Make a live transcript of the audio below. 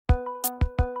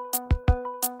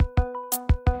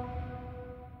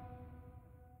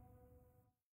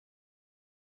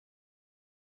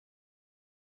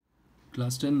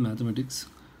Class 10 Mathematics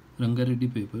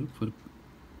Rangareddy paper for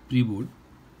pre-board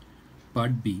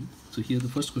part B. So here the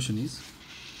first question is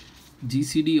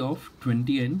GCD of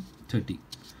 20 and 30.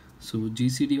 So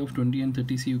GCD of 20 and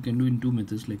 30, see, you can do in two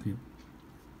methods. Like here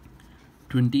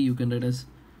 20 you can write as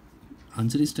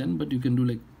answer is 10, but you can do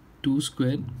like 2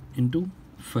 square into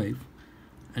 5,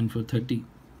 and for 30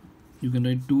 you can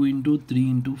write 2 into 3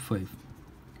 into 5.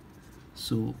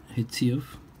 So HCF,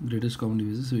 greatest common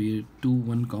divisor. So here 2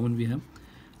 1 common we have,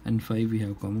 and 5 we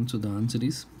have common, so the answer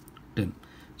is 10.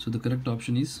 So the correct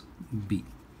option is B.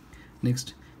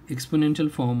 Next, exponential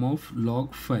form of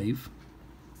log 5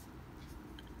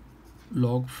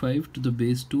 to the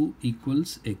base 2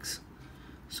 equals x.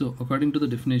 So according to the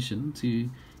definition, see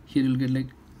here you'll get like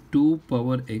 2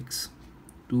 power x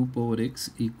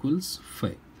equals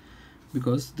 5,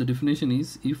 because the definition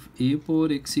is if a power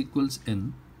x equals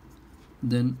n,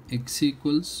 then x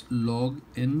equals log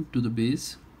n to the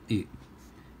base a.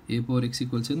 A power x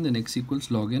equals n, then x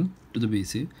equals log n to the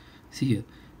base a. See here,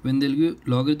 when they'll give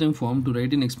logarithm form, to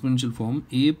write in exponential form,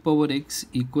 a power x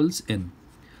equals n.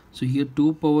 So here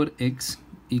 2 power x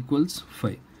equals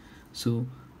 5. So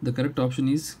the correct option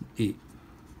is A.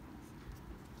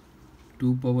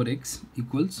 2 power x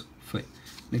equals 5.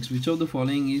 Next, which of the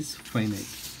following is finite?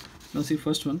 Now see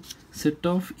first one, set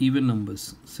of even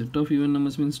numbers. Set of even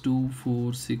numbers means 2,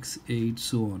 4, 6, 8,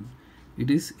 so on. It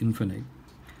is infinite.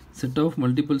 Set of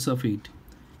multiples of 8,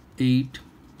 8,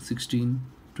 16,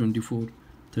 24,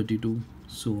 32,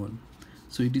 so on.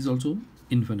 So it is also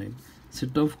infinite.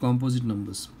 Set of composite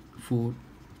numbers, 4,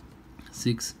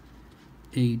 6,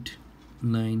 8,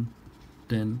 9,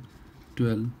 10,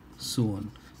 12, so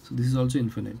on. So this is also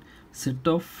infinite. Set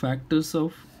of factors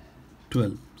of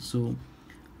 12. So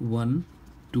 1,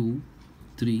 2,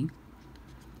 3,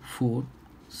 4,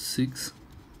 6,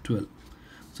 12.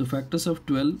 So factors of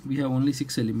 12, we have only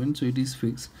 6 elements, so it is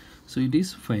fixed. So it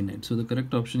is finite. So the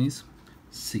correct option is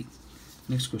C.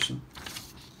 Next question.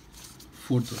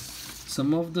 Fourth one.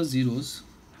 Sum of the zeros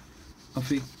of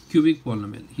a cubic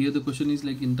polynomial. Here the question is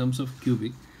like in terms of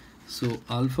cubic. So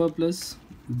alpha plus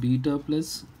beta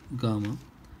plus gamma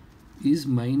is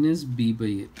minus b by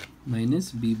a.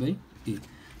 Minus b by a.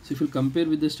 So if you compare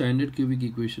with the standard cubic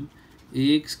equation,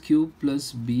 ax cube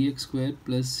plus bx square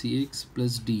plus cx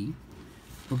plus d.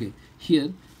 Okay,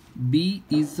 here b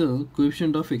is the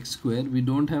coefficient of x square. We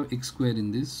don't have x square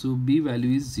in this, so b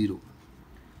value is 0.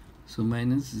 So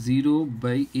minus 0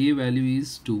 by a value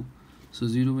is 2. So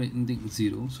 0 by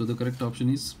 0. So the correct option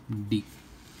is D.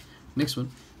 Next one,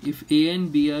 if a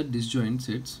and b are disjoint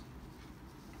sets,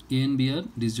 a and b are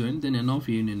disjoint, then n of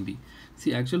a union b.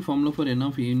 See, actual formula for n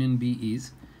of a union b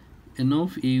is n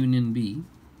of a union b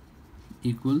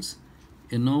equals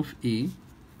n of a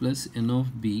plus n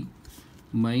of b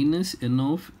minus n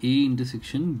of a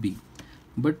intersection b.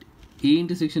 But a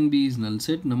intersection b is null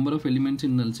set. Number of elements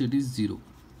in null set is 0,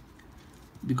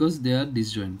 because they are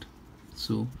disjoint.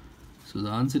 So the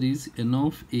answer is n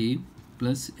of a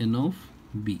plus n of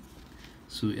b.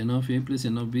 So n of a plus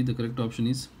n of b, the correct option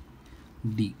is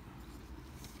D.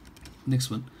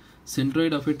 Next one,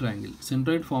 centroid of a triangle.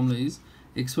 Centroid formula is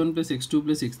x1 plus x2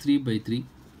 plus x3 by 3.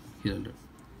 Here I'll write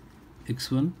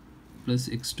x1 plus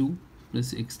x2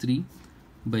 plus x3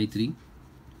 by 3,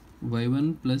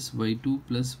 y1 plus y2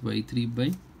 plus y3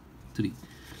 by 3.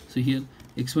 So here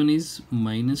x1 is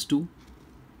minus 2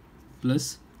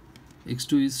 plus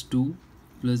x2 is 2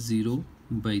 plus 0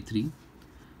 by 3,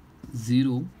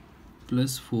 0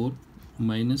 plus 4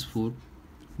 minus 4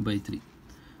 by 3.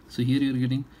 So here you are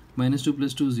getting minus 2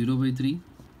 plus 2 0 by 3,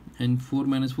 and 4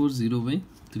 minus 4 0 by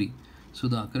 3. So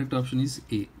the correct option is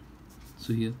A.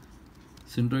 So here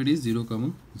centroid is 0,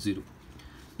 0.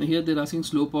 Now here they are asking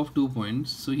slope of 2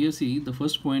 points. So here see, the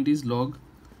first point is log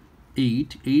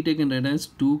 8. 8 I can write as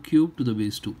 2 cube to the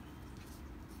base 2.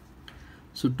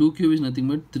 So 2 cube is nothing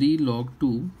but 3 log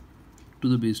 2 to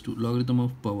the base 2, logarithm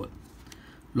of power.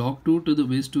 Log 2 to the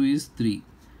base 2 is 3.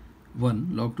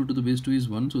 1. Log 2 to the base 2 is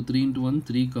 1. So 3 into 1,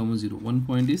 3, 0. One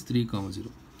point is 3,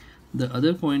 0. The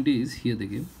other point is here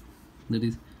again, that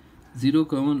is 0,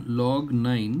 log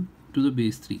 9 to the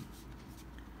base 3.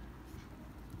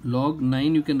 Log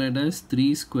 9 you can write as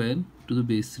 3 square to the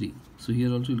base 3. So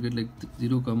here also you'll get like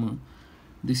 0,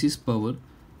 this is power.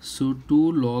 So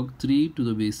 2 log 3 to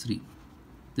the base 3.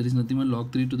 There is nothing but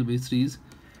log 3 to the base 3 is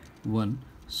 1.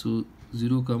 So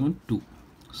 0, 2.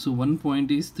 So one point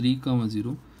is 3,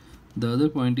 0. The other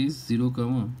point is 0,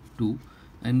 2.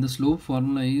 And the slope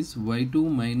formula is y2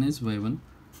 minus y1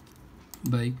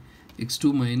 by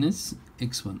x2 minus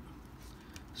x1.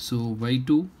 So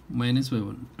y2 minus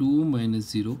y1, 2 minus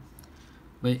 0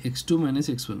 by x2 minus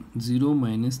x1, 0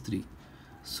 minus 3.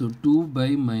 So 2 by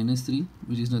minus 3,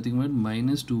 which is nothing but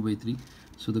minus 2 by 3.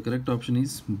 So the correct option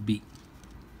is B.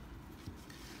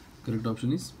 Correct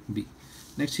option is B.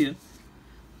 Next here,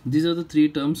 these are the three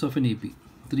terms of an AP.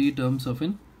 Three terms of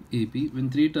an AP. When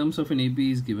three terms of an AP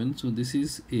is given, so this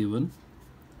is A1,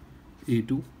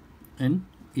 A2 and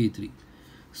A3.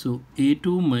 So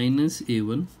A2 minus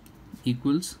A1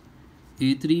 equals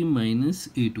A3 minus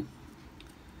A2.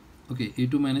 Okay,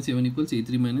 A2 minus A1 equals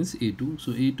A3 minus A2.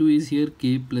 So A2 is here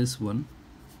K plus 1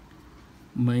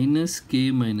 minus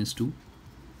K minus 2.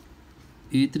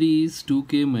 A3 is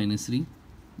 2K minus 3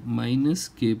 minus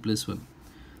K plus 1.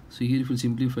 So here if you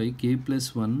simplify, K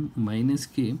plus 1 minus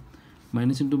K,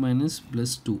 minus into minus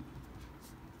plus 2.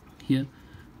 Here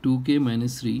 2K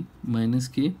minus 3 minus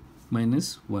K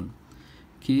minus 1.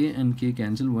 K and K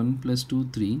cancel, 1 plus 2,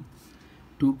 3.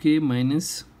 2K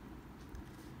minus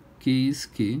K is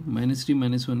K, minus 3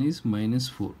 minus 1 is minus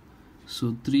 4.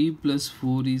 So 3 plus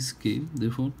 4 is K,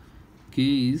 therefore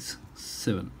K is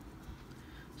 7.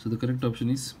 So the correct option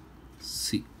is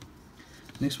C.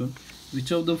 Next one, which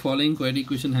of the following quadratic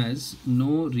equation has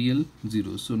no real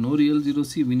zeros? So no real zeros,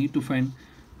 see, we need to find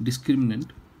discriminant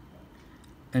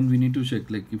and we need to check,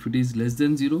 like if it is less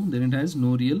than 0, then it has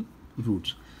no real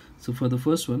roots. So for the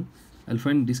first one, I'll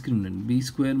find discriminant, b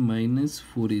square minus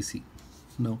 4ac.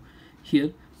 Now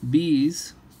here b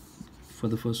is, for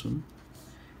the first one,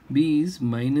 b is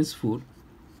minus 4.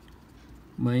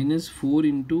 Minus 4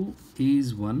 into a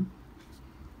is 1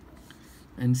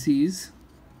 and c is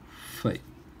 5.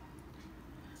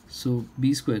 So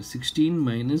b square, 16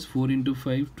 minus 4 into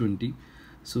 5, 20.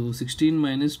 So 16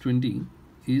 minus 20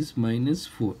 is minus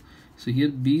 4. So here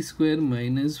b square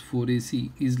minus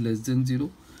 4ac is less than 0.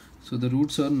 So the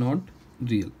roots are not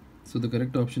real. So the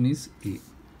correct option is A.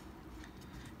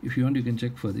 If you want, you can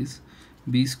check for this.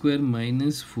 B square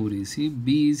minus 4ac.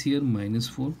 B is here minus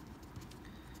 4.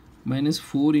 Minus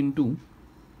 4 into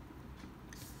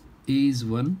A is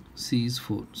 1, C is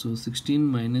 4. So 16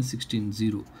 minus 16,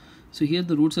 0. So here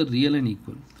the roots are real and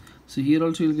equal. So here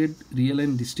also you'll get real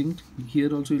and distinct.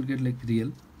 Here also you'll get like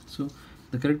real. So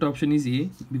the correct option is A,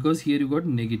 because here you got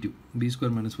negative. B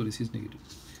square minus 4ac is negative.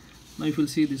 Now if you'll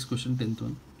see this question, 10th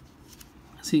one.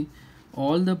 See,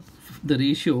 all the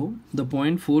ratio, the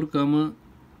point 4 comma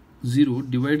 0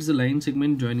 divides the line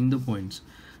segment joining the points.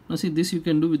 Now see, this you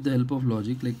can do with the help of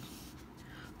logic, like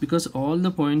because all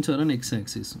the points are on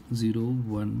x-axis, 0,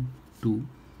 1, 2,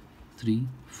 3,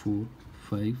 4,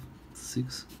 5,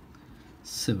 6,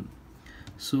 7.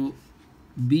 So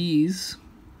B is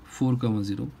 4 comma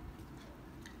 0,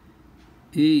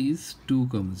 A is 2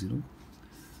 comma 0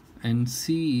 and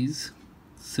C is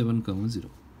 7 comma 0.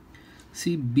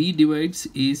 See, B divides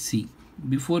AC.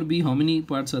 Before B, how many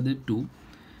parts are there? 2.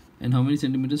 And how many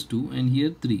centimeters? 2. And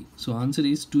here 3. So answer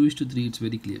is 2:3. It's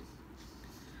very clear.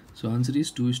 So answer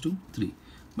is 2:3.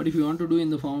 But if you want to do in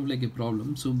the form of like a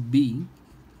problem, so B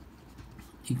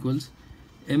equals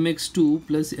mx2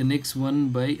 plus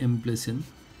nx1 by m plus n,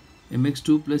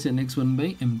 mx2 plus nx1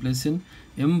 by m plus n,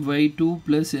 my2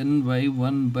 plus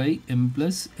ny1 by m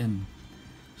plus n.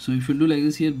 So if you do like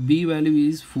this, here B value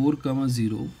is 4 comma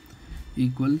 0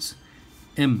 equals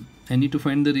m. I need to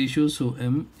find the ratio. So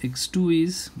m, x2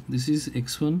 is, this is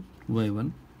x1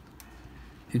 y1,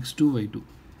 x2 y2,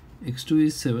 x2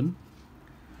 is 7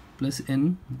 plus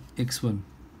n, x1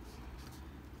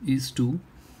 is 2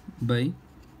 by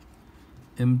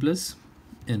m plus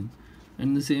n,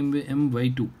 and the same way m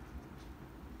y2,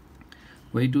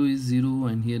 y2 is 0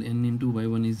 and here n into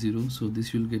y1 is 0, so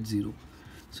this will get 0.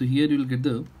 So here you will get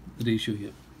the ratio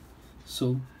here.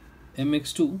 So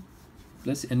mx2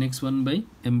 plus nx1 by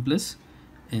m plus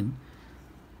n.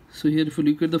 So here if you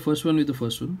look at the first one with the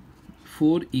first one,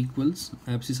 4 equals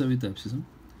abscissa with abscissa,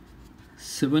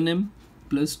 7m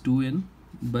plus 2n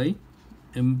by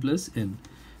m plus n.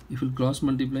 If you cross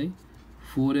multiply,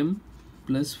 4m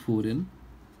plus 4n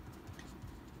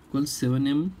equals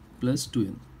 7m plus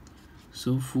 2n.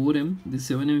 So 4m, this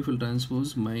 7m if you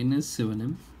transpose, minus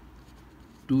 7m,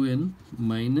 2n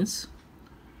minus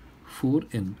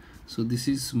 4n. So this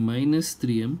is minus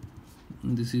 3m,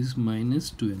 this is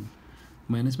minus 2n,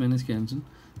 minus minus cancel.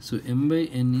 So m by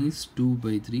n is 2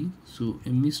 by 3. So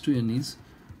m is to n is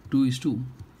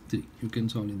 2:3. You can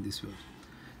solve in this way.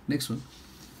 Next one,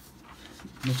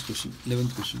 next question,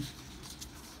 11th question.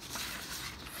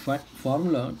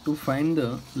 Formula to find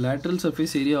the lateral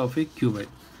surface area of a cuboid.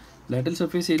 Lateral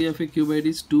surface area of a cuboid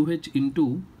is 2h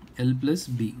into L plus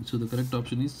B. So the correct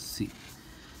option is C.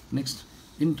 Next,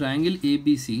 in triangle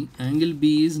ABC, angle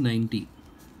B is 90.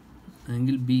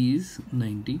 Angle B is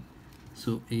 90.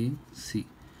 So AC.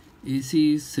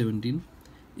 AC is 17.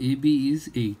 AB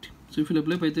is 8. So if you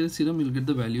apply Pythagoras theorem, you'll get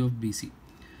the value of BC.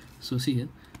 So see here,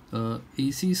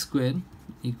 AC square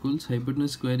equals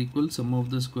hypotenuse square equals sum of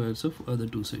the squares of other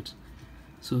two sides.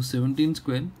 So 17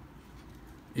 square,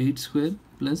 8 square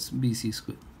plus BC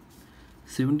square.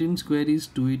 17 square is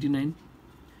 289,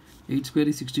 8 square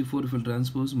is 64, if you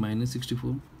transpose minus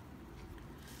 64,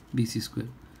 BC square.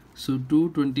 So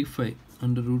 225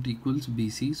 under root equals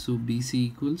BC, so BC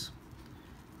equals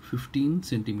 15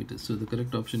 centimeters. So the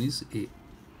correct option is A.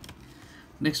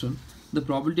 Next one, the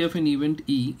probability of an event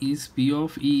E is P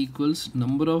of E equals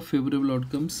number of favorable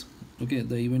outcomes, okay,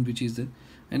 the event which is there,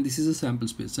 and this is a sample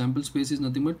space. Sample space is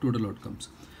nothing but total outcomes.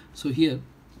 So here,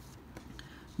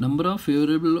 number of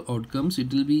favorable outcomes,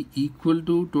 it will be equal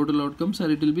to total outcomes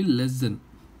or it will be less than.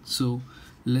 So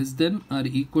less than or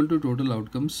equal to total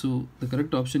outcomes. So the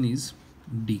correct option is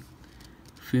D.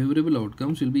 Favorable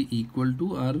outcomes will be equal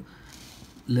to or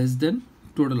less than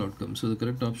total outcomes. So the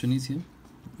correct option is here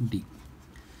D.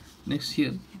 Next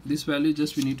here, this value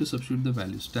just we need to substitute the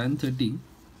values. Tan 30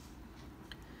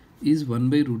 is 1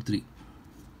 by root 3.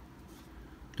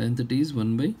 Tan 30 is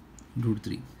 1 by root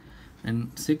 3.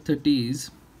 And sec 30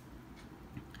 is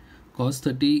cos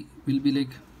 30 will be like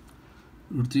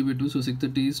root 3 by 2. So sec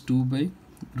 30 is 2 by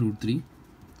root 3.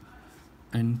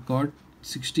 And cot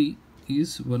 60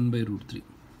 is 1 by root 3.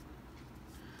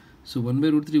 So 1 by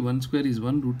root 3, 1 square is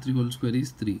 1, root 3 whole square is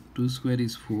 3, 2 square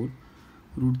is 4,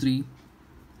 root 3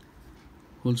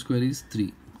 whole square is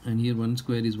 3, and here 1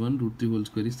 square is 1, root 3 whole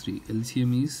square is 3.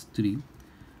 LCM is 3,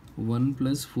 1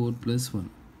 plus 4 plus 1,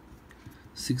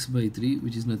 6 by 3,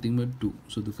 which is nothing but 2.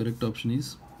 So the correct option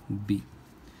is B.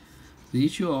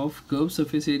 Ratio of curved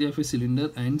surface area of a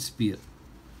cylinder and sphere.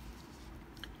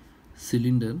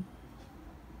 Cylinder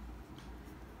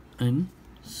and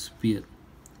sphere.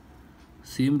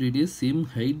 Same radius, same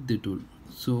height they told.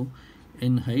 So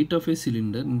in height of a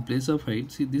cylinder, in place of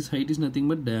height, see this height is nothing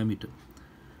but diameter.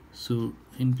 So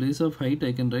in place of height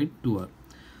I can write 2r.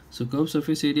 So curved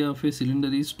surface area of a cylinder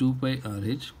is 2 pi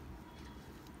rh,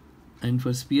 and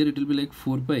for sphere it will be like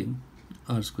 4 pi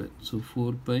r square. So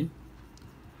 4 pi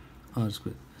r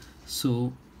square.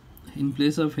 So in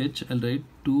place of h I'll write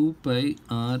 2 pi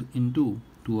r into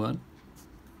 2r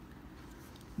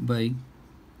by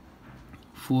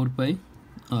 4 pi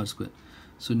r square.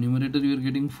 So numerator you are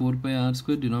getting 4 pi r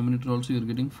square, denominator also you are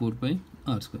getting 4 pi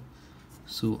r square.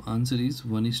 So answer is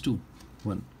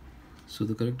 1:1. So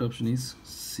the correct option is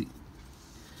C.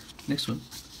 Next one,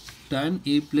 tan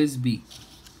a plus b.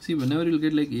 See, whenever you will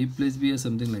get like a plus b or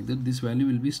something like that, this value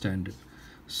will be standard.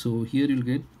 So here you will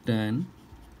get tan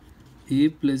a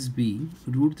plus b,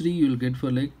 root 3 you will get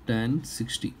for like tan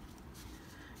 60.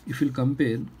 If you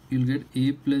compare, you will get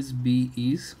a plus b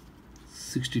is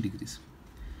 60 degrees.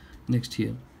 Next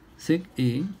here, sec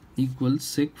a equals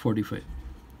sec 45.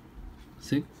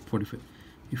 Sec 45.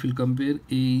 If you compare,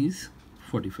 a is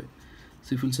 45.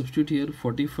 So if you substitute here,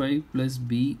 45 plus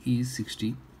b is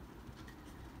 60.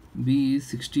 B is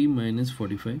 60 minus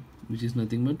 45, which is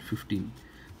nothing but 15.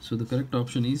 So the correct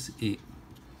option is A.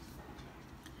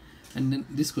 And then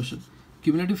this question,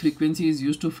 cumulative frequency is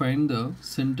used to find the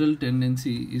central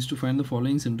tendency, is to find the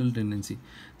following central tendency.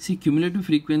 See, cumulative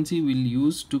frequency will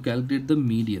use to calculate the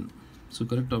median. So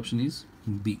correct option is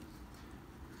B.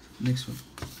 Next one,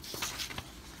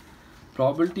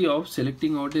 probability of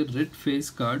selecting out a red face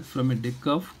card from a deck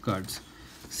of cards.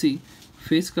 See,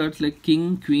 face cards like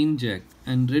king, queen, jack,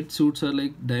 and red suits are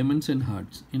like diamonds and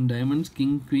hearts. In diamonds,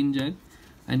 king, queen, jack,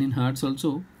 and in hearts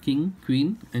also king,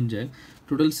 queen, and jack.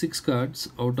 Total 6 cards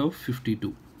out of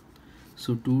 52.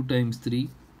 So 2 times 3,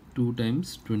 2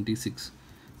 times 26.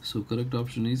 So correct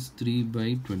option is 3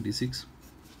 by 26.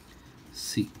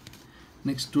 C.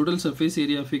 Next, total surface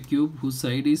area of a cube whose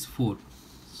side is 4.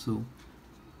 So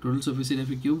total surface area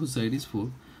of a cube whose side is 4.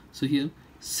 So here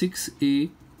 6a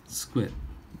square.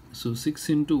 So 6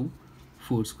 into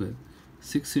 4 square.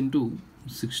 6 into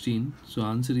 16. So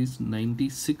answer is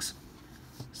 96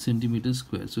 centimeters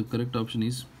square. So correct option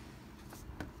is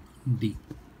D.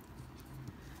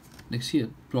 Next here,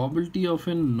 probability of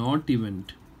a not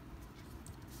event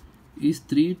is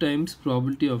 3 times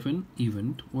probability of an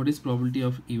event. What is probability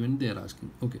of event they are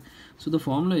asking? Okay, so the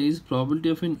formula is probability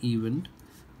of an event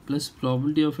plus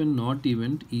probability of a not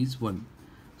event is 1.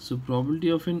 So probability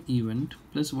of an event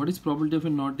plus what is probability of a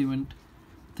not event?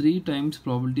 3 times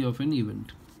probability of an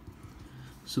event.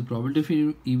 So probability of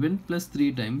an event plus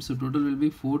 3 times, so total will be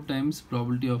 4 times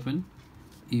probability of an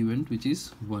event, which is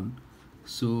 1.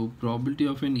 So probability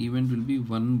of an event will be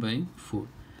 1 by 4.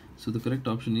 So the correct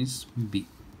option is B.